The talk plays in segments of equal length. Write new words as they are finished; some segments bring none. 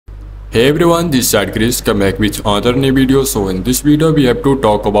Hey everyone, this is Krrish, come back with another new video. So in this video we have to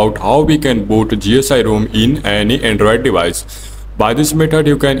talk about how we can boot GSI ROM in any Android device. By this method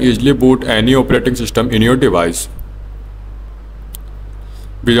you can easily boot any operating system in your device.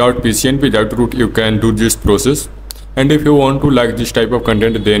 Without PC and without root you can do this process. And if you want to like this type of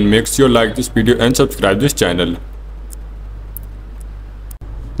content, then make sure you like this video and subscribe this channel.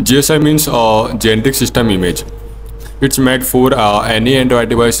 GSI means generic system image. It's made for any Android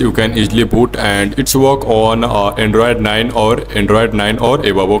device you can easily boot, and it's work on Android 9 or Android 9 or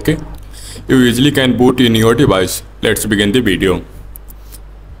above. Okay, you easily can boot in your device. Let's begin the video.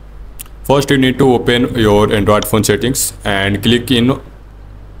 First you need to open your Android phone settings and click in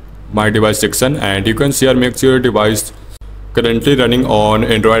my device section, and you can see here make sure your device currently running on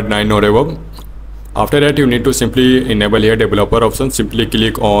Android 9 or above. After that you need to simply enable here developer option. Simply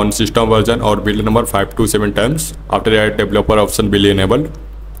click on system version or build number 5 to 7 times. After that developer option will be enabled.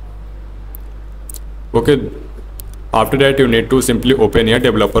 Okay, after that you need to simply open here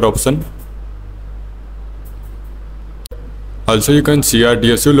developer option. Also you can see here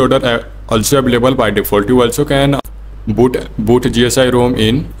DSU loader also available by default. You also can boot GSI ROM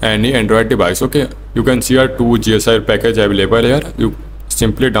in any Android device. Okay, you can see here 2 GSI package available here. You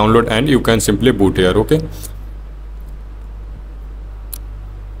simply download and you can simply boot here. Okay,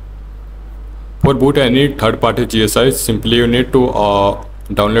 for boot any third-party GSI, simply you need to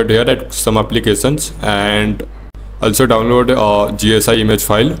download here at some applications and also download GSI image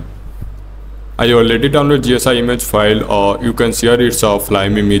file. I already download GSI image file. You can see here it's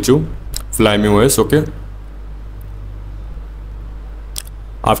Flyme OS. Okay,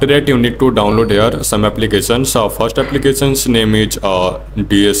 after that you need to download here some applications. First application's name is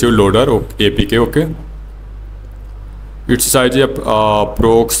DSU loader APK. Okay, its size is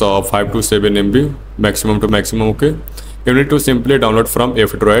approx 5 to 7 MB maximum to maximum. Okay, you need to simply download from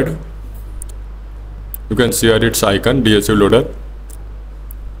F-Droid. You can see here its icon DSU loader.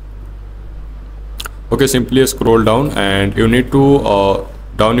 Okay, simply scroll down and you need to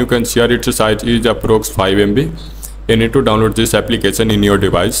down. You can see here its size is approx 5 MB. You need to download this application in your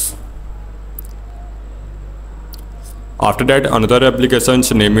device. After that another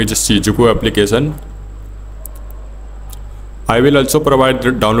application's name is Shizuku application. I will also provide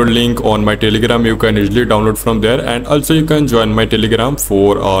the download link on my Telegram. You can easily download from there, and also you can join my Telegram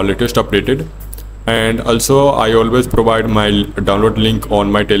for latest updated. And also I always provide my download link on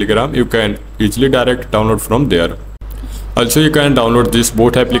my Telegram. You can easily direct download from there. Also you can download this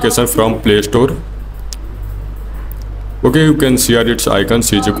both application from Play Store. Okay, you can see here its icon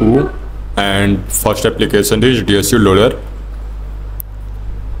Shizuku, and first application is DSU loader.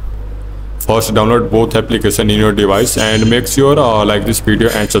 First download both application in your device and make sure like this video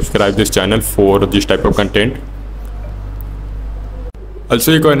and subscribe this channel for this type of content.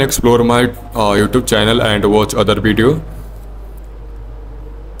 Also you can explore my YouTube channel and watch other video.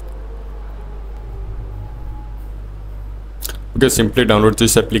 Okay, simply download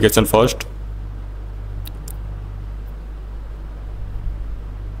this application first.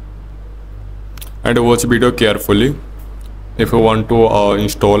 And watch video carefully if you want to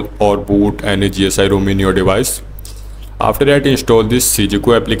install or boot any GSI ROM in your device. After that install this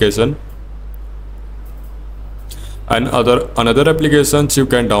Shizuku application. And another applications you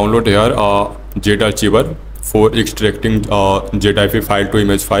can download here Jet Archiver for extracting JIF file to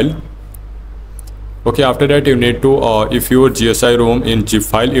image file. Okay, after that you need to if your GSI ROM in zip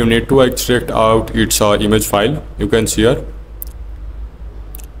file, you need to extract out its image file. You can see here.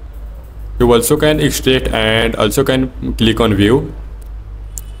 You also can extract and also can click on view.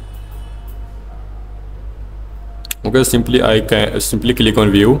 Okay, simply I can simply click on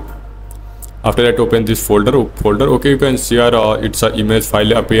view. After that open this folder. Okay, you can see here it's a image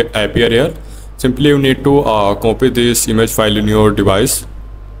file appear here. Simply you need to copy this image file in your device.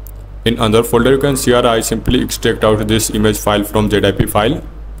 In another folder you can see here I simply extract out this image file from JIF file.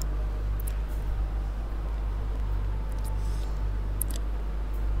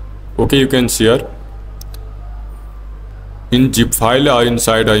 Okay, you can see here in zip file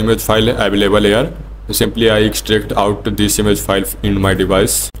inside image file available here. Simply I extract out this image file in my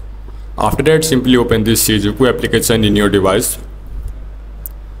device. After that simply open this Shizuku application in your device.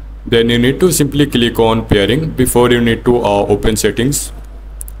 Then you need to simply click on pairing. Before you need to open settings,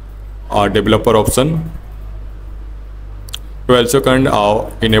 developer option. You also can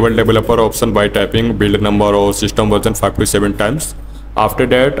enable developer option by typing build number or system version 5 to 7 times. After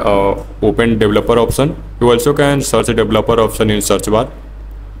that open developer option. You also can search developer option in search bar.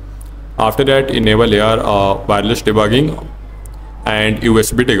 After that enable here wireless debugging and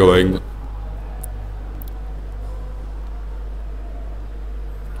USB debugging.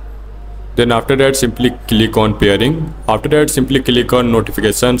 Then after that simply click on pairing. After that simply click on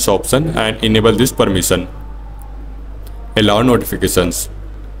notifications option and enable this permission. Allow notifications.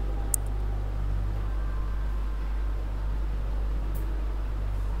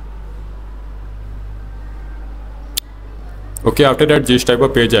 Okay, after that this type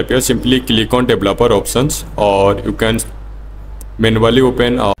of page appears. Simply click on developer options, or you can manually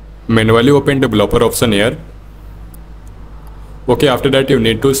open developer option here. Okay, after that you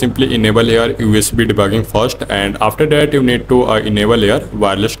need to simply enable here USB debugging first, and after that you need to enable here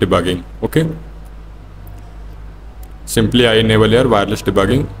wireless debugging. Okay, simply I enable here wireless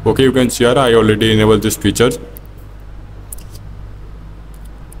debugging. Okay, you can see here I already enabled this feature.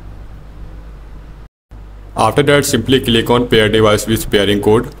 After that simply click on pair device with pairing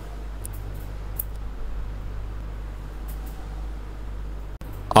code.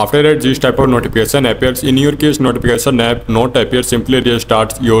 After that this type of notification appears. In your case notification app not appear, simply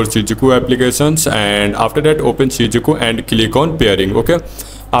restart your CGQ applications, and after that open CGQ and click on pairing. Okay,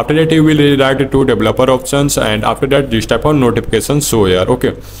 after that you will redirect to developer options, and after that this type of notifications show here.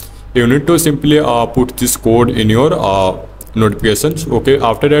 Okay, you need to simply put this code in your notifications. Okay,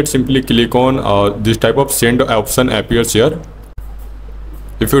 after that simply click on this type of send option appears here.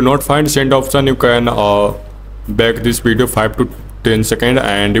 If you not find send option, you can back this video 5 to 10 seconds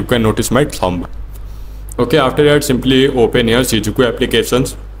and you can notice my thumb. Okay, after that simply open here CGQ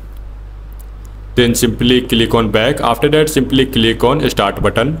applications, then simply click on back. After that simply click on start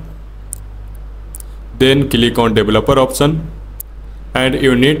button, then click on developer option, and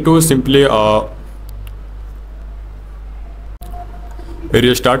you need to simply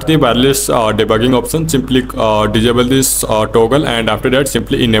restart the wireless debugging option. Simply disable this toggle, and after that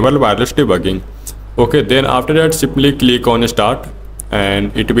simply enable wireless debugging. Okay, then after that simply click on start,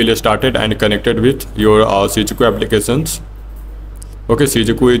 and it will started and connected with your CGQ applications. Okay,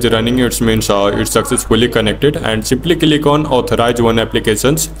 CGQ is running, it means it's successfully connected, and simply click on authorize one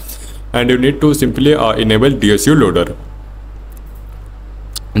applications, and you need to simply enable DSU loader.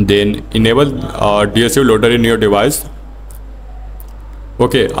 Then enable DSU loader in your device.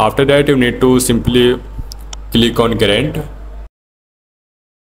 Okay, after that you need to simply click on grant.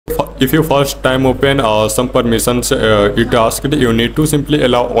 If you first time open some permissions it asked, you need to simply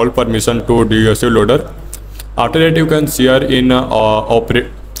allow all permission to DSU loader. After that you can see here in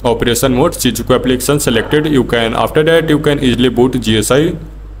operation mode CGQ application selected. You can, after that you can easily boot GSI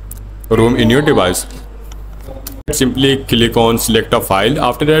ROM in your device. Simply click on select a file.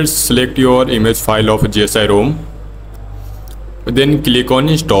 After that select your image file of GSI ROM, then click on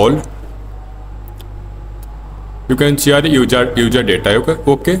install. You can share user data.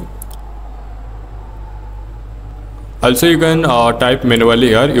 Okay. Also you can type manually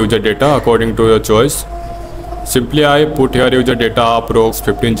here user data according to your choice. Simply I put here user data approx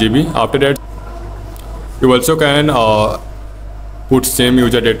 15 GB. After that you also can put same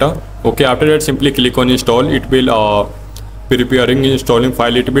user data. Okay, after that simply click on install. It will preparing installing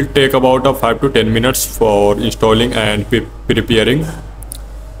file. It will take about 5 to 10 minutes for installing and preparing.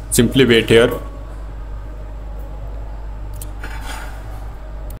 Simply wait here.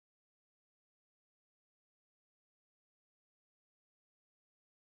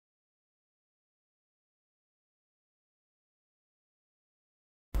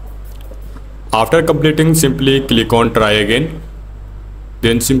 After completing simply click on try again,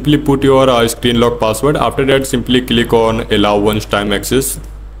 then simply put your screen lock password. After that simply click on allow once time access.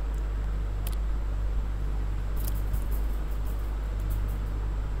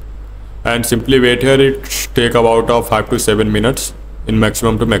 And simply wait here. It take about 5 to 7 minutes in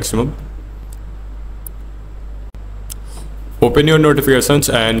maximum to maximum. Open your notifications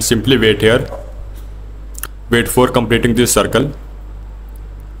and simply wait here. Wait for completing this circle.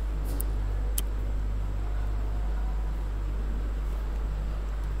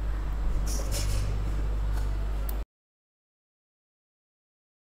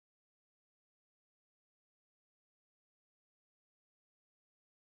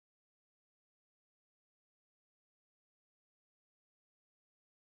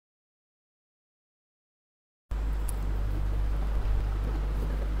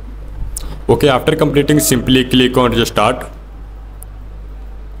 Okay, after completing simply click on restart.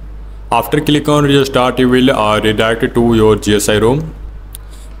 After click on restart, you will redirect to your GSI ROM.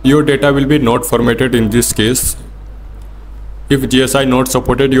 Your data will be not formatted in this case. If GSI not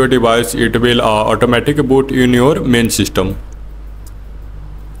supported your device, it will automatically boot in your main system.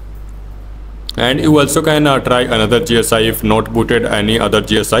 And you also can try another GSI if not booted any other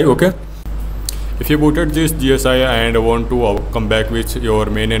GSI. Okay, if you booted this GSI and want to come back with your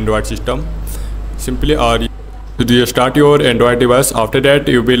main Android system, simply You start your Android device. After that,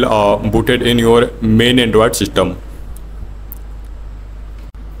 you will boot it in your main Android system.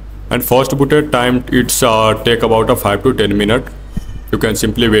 And first booted time, it's take about a 5 to 10 minutes. You can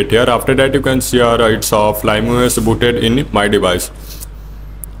simply wait here. After that, you can see it's FlymeOS booted in my device.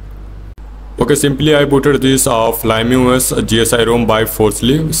 Okay, simply I booted this FlymeOS GSI ROM by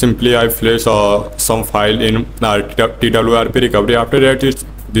forcefully. Simply I flash some file in TWRP recovery. After that,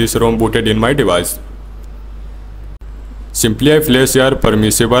 this ROM booted in my device. Simply I flash your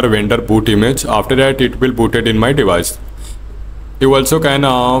permissible vendor boot image. After that, it will booted in my device. You also can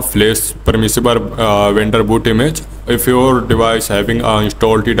flash permissible vendor boot image. If your device having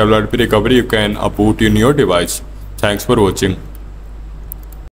installed TWRP recovery, you can boot in your device. Thanks for watching.